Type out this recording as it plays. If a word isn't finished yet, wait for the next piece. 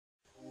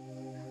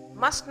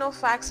Must know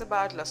facts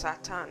about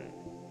Losartan.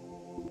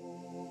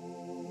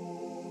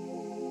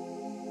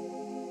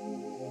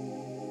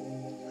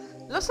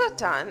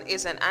 Losartan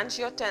is an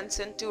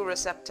angiotensin 2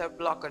 receptor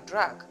blocker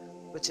drug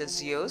which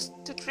is used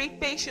to treat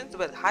patients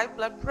with high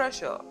blood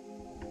pressure.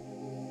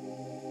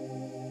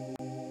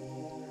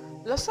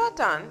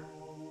 Losartan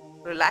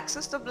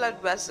relaxes the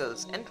blood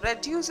vessels and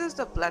reduces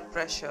the blood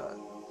pressure.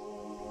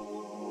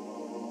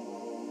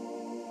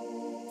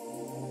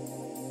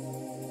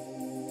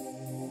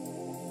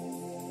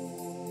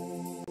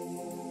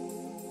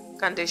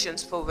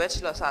 Conditions for which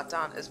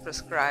Losartan is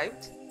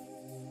prescribed.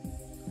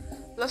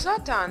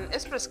 Losartan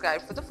is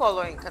prescribed for the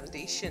following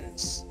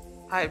conditions: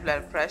 high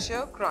blood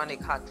pressure,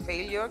 chronic heart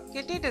failure,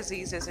 kidney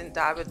diseases in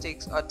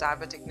diabetics or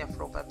diabetic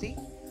nephropathy,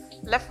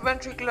 left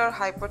ventricular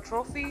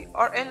hypertrophy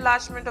or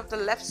enlargement of the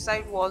left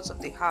side walls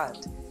of the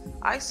heart,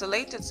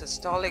 isolated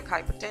systolic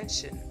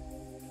hypertension.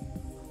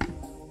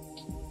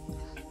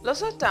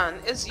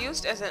 Losartan is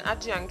used as an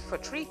adjunct for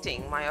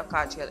treating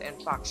myocardial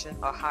infarction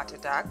or heart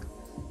attack,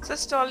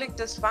 systolic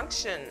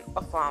dysfunction,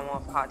 a form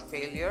of heart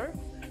failure,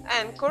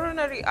 and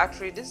coronary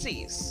artery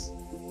disease.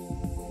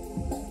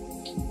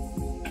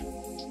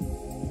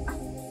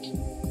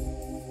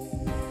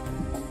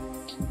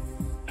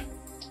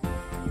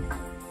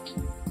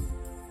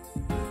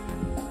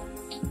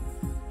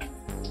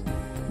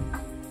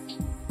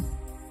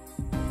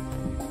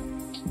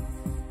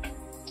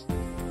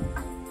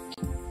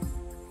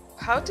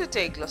 How to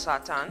take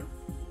Losartan?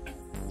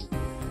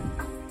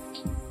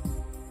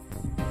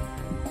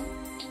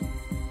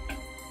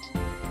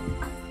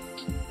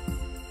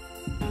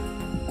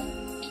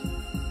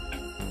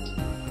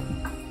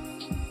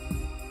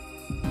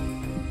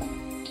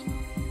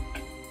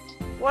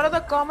 What are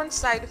the common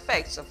side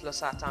effects of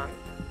Losartan?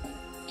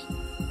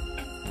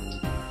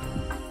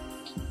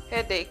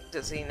 Headache,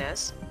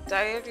 dizziness,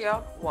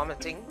 diarrhea,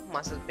 vomiting,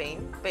 muscle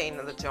pain, pain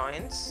in the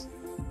joints,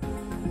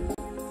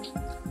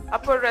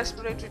 upper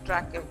respiratory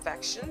tract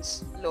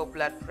infections, low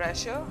blood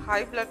pressure,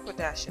 high blood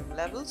potassium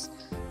levels,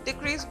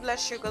 decreased blood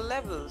sugar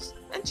levels,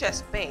 and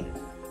chest pain.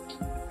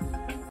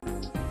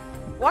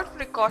 What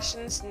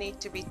precautions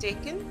need to be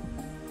taken?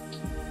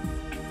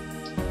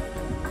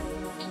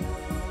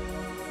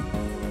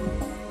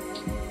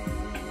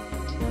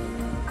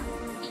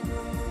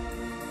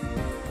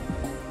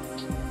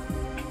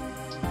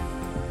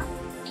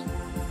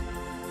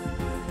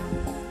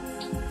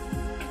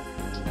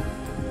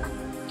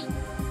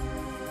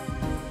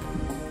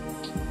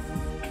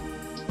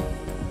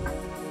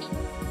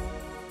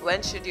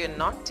 When should you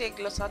not take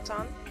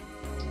Losartan?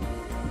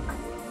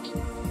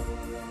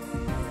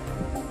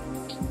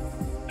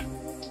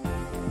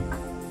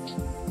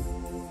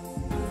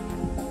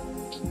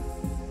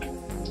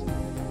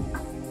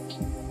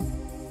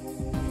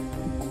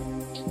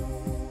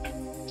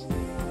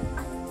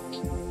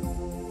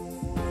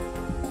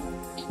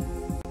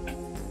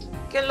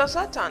 Can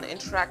Losartan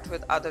interact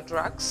with other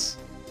drugs?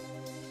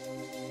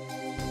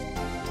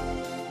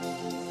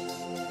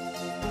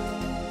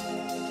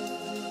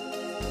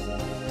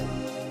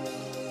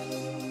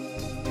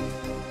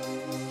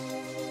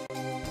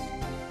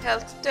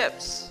 Health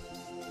tips.